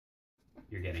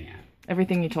you're getting at?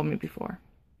 Everything you told me before.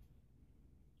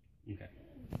 Okay.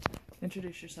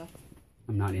 Introduce yourself.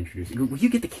 I'm not introducing. Will you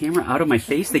get the camera out of my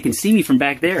face? They can see me from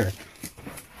back there.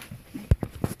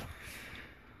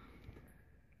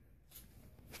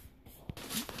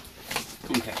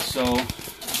 Okay, so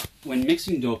when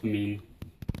mixing dopamine,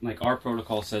 like our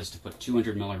protocol says to put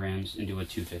 200 milligrams into a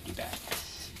 250 bag,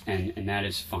 and that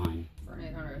is fine. For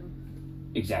 800.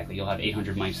 Exactly, you'll have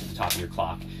 800 mics at the top of your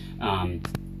clock.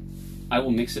 I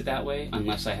will mix it that way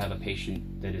unless I have a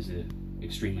patient that is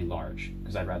extremely large,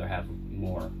 because I'd rather have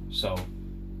more. So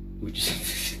we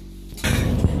just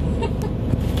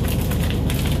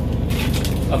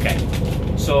okay.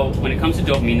 So when it comes to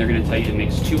dopamine, they're going to tell you to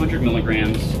mix 200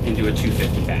 milligrams into a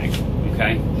 250 bag.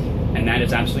 Okay, and that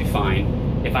is absolutely fine.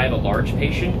 If I have a large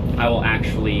patient, I will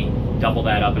actually double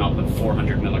that up and I'll put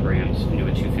 400 milligrams into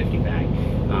a 250 bag.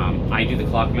 I do the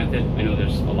clock method. I know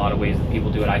there's a lot of ways that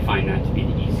people do it. I find that to be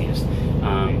the easiest.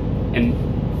 And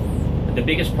the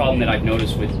biggest problem that I've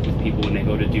noticed with people when they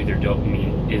go to do their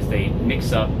dopamine is they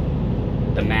mix up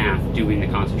the math doing the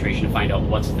concentration to find out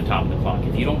what's at the top of the clock.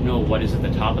 If you don't know what is at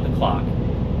the top of the clock,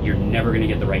 you're never going to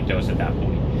get the right dose at that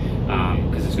point,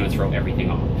 because it's going to throw everything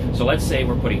off. So let's say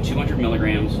we're putting 200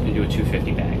 milligrams into a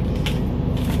 250 bag.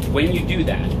 When you do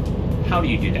that, how do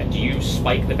you do that? Do you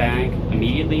spike the bag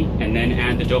immediately and then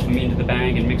add the dopamine to the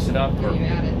bag and mix it up? Or you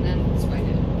add it and then spike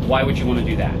it. Why would you want to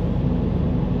do that?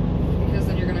 Because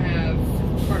then you're going to have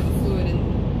part of the fluid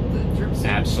in the drip set.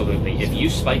 Absolutely. If you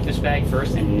spike this bag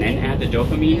first and then add the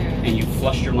dopamine and you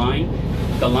flush your line,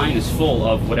 the line is full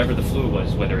of whatever the fluid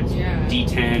was, whether it's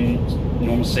D10,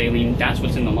 normal saline, that's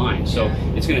what's in the line. So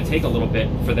it's going to take a little bit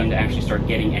for them to actually start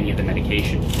getting any of the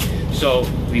medication. So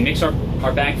we mix our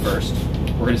bag first.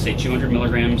 We're going to say 200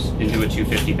 milligrams into a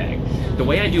 250 bag. The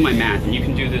way I do my math, and you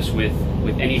can do this with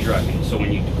any drug, so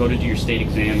when you go to do your state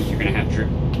exam, you're going to have drip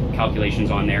calculations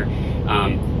on there.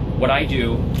 What I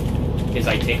do is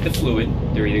I take the fluid.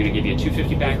 They're either going to give you a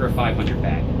 250 bag or a 500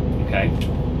 bag, okay?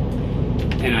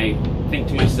 And I think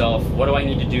to myself, what do I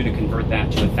need to do to convert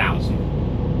that to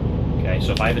 1,000? Okay,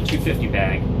 so if I have a 250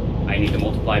 bag, I need to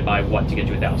multiply by what to get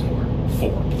to 1,000?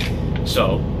 4.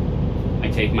 So I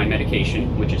take my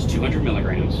medication, which is 200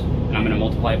 milligrams, and I'm going to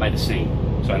multiply it by the same.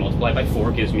 So I multiply by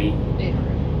 4, gives me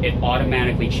 800. It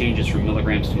automatically changes from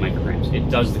milligrams to micrograms. It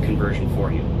does the conversion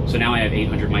for you. So now I have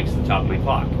 800 mics at the top of my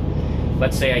clock.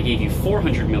 Let's say I gave you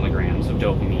 400 milligrams of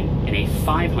dopamine in a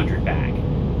 500 bag.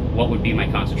 What would be my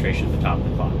concentration at the top of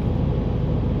the clock?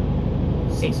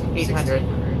 800.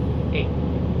 8.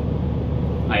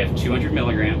 I have 200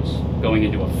 milligrams going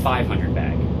into a 500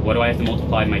 bag. What do I have to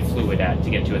multiply my fluid at to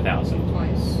get to 1,000?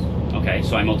 Twice. Okay,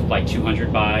 so I multiply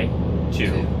 200 by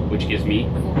 2, which gives me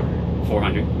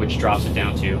 400, which drops it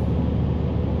down to...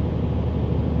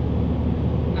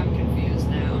 I'm confused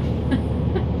now.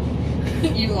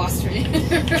 You lost me.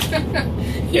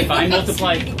 If I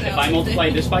multiply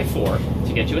this by 4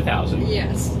 to get to 1,000,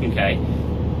 yes. Okay,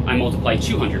 I multiply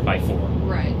 200 by 4.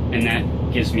 Right. And that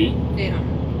gives me 800.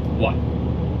 what?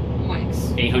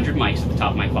 Mics. 800 mics at the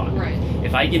top of my clock. Right.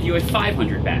 If I give you a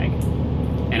 500 bag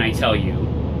and I tell you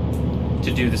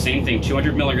to do the same thing,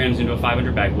 200 milligrams into a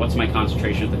 500 bag, what's my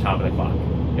concentration at the top of the clock?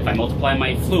 If I multiply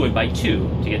my fluid by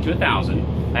 2 to get to 1,000,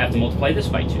 I have to multiply this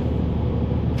by 2.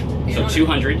 800. So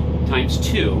 200 times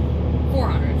 2,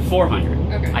 400. 400.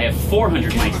 Okay. I have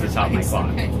 400 mics at the top of my mics,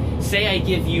 clock. okay. Say I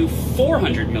give you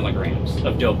 400 milligrams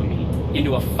of dopamine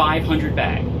into a 500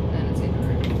 bag, Then it's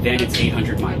 800. then it's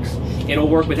 800 mics. It'll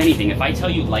work with anything. If I tell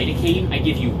you lidocaine, I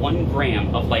give you 1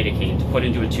 gram of lidocaine to put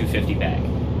into a 250 bag.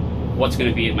 What's going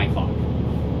to be at my clock?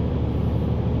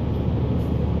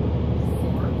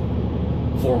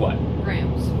 4 For what?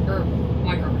 grams. Or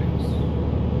micrograms.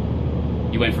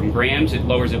 You went from grams, it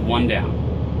lowers it 1 down.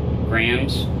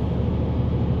 Grams,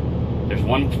 there's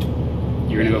 1,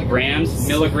 you're going to go grams,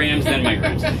 milligrams, then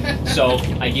micrograms. So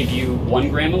I give you 1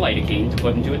 gram of lidocaine to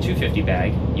put into a 250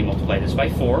 bag. You multiply this by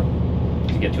 4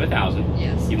 to get to 1,000.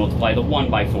 Yes. You multiply the 1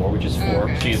 by 4, which is 4.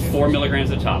 Okay. So you have 4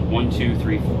 milligrams at the top. 1, 2,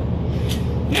 3, 4.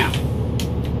 Now,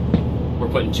 we're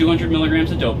putting 200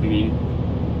 milligrams of dopamine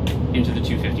into the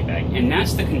 250 bag. And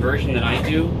that's the conversion that I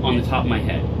do on the top of my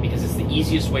head, because it's the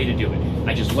easiest way to do it.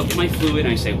 I just look at my fluid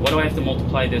and I say, what do I have to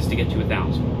multiply this to get to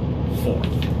 1,000?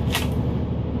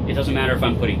 4. It doesn't matter if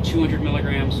I'm putting 200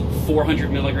 milligrams, 400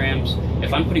 milligrams.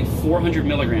 If I'm putting 400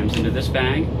 milligrams into this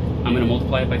bag, I'm going to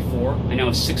multiply it by 4. I now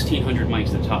have 1,600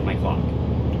 mics at the top of my clock.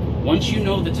 Once you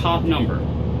know the top number,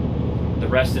 the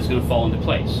rest is going to fall into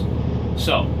place.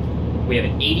 So, we have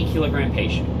an 80 kilogram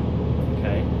patient,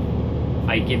 okay?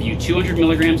 I give you 200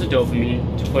 milligrams of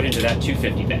dopamine to put into that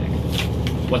 250 bag.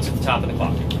 What's at the top of the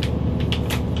clock?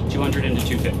 200 into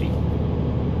 250.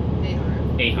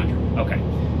 800. Okay.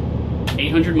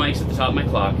 800 mics at the top of my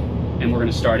clock, and we're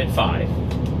going to start at 5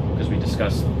 because we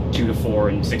discussed 2 to 4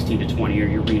 and 16 to 20 are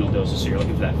your renal doses. So you're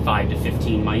looking for that 5 to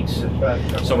 15 mics.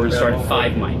 So we're going to start at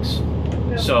 5 mics.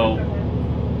 So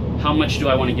how much do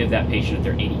I want to give that patient at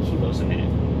their 80 kilos a minute?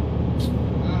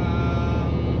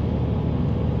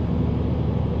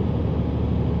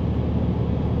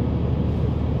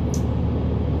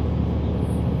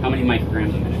 How many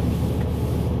micrograms a minute?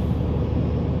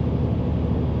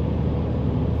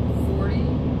 40?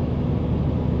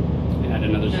 And add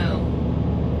another 0.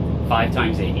 5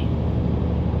 times 80.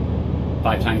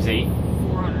 5 times 8?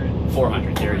 400.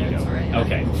 400. There you go. Sorry.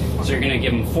 Okay. So you're going to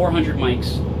give them 400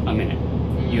 mics a minute.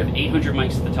 You have 800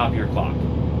 mics at the top of your clock.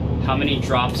 How many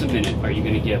drops a minute are you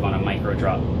going to give on a micro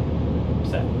drop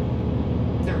set?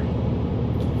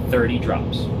 30. 30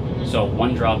 drops. So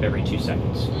 1 drop every 2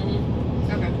 seconds.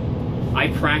 Okay. I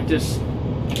practice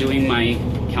doing my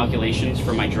calculations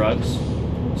for my drugs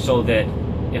so that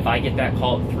if I get that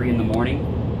call at 3 in the morning,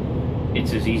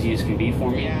 it's as easy as can be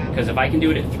for me. Yeah. Because if I can do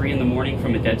it at 3 in the morning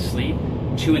from a dead sleep,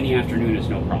 2 in the afternoon is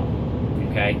no problem.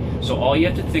 Okay? So all you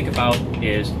have to think about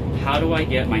is, how do I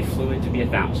get my fluid to be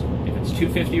 1,000? If it's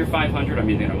 250 or 500, I'm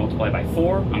either going to multiply by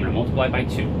 4, I'm going to multiply by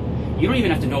 2. You don't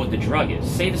even have to know what the drug is.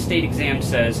 Say the state exam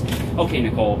says, okay,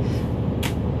 Nicole,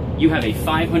 you have a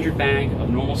 500 bag of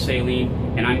normal saline,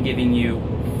 and I'm giving you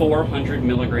 400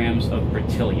 milligrams of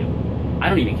beryllium. I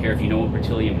don't even care if you know what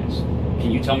beryllium is. Can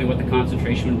you tell me what the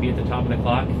concentration would be at the top of the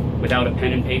clock without a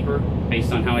pen and paper,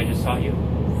 based on how I just taught you?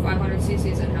 500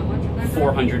 cc's and how much of that?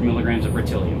 400 milligrams of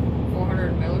beryllium.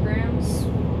 400 milligrams?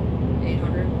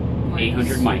 800 mics.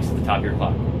 800 mics at the top of your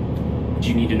clock. Do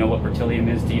you need to know what beryllium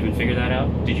is to even figure that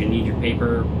out? Did you need your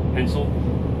paper, pencil?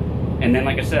 And then,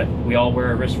 like I said, we all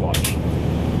wear a wristwatch.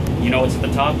 You know what's at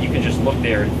the top, you can just look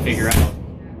there and figure out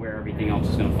where everything else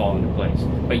is going to fall into place.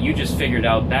 But you just figured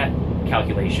out that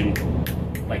calculation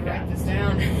like that. Write this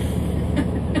down.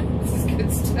 This is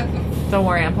good stuff. Don't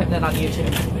worry, I'm putting it on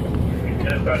YouTube.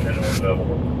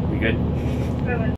 We good?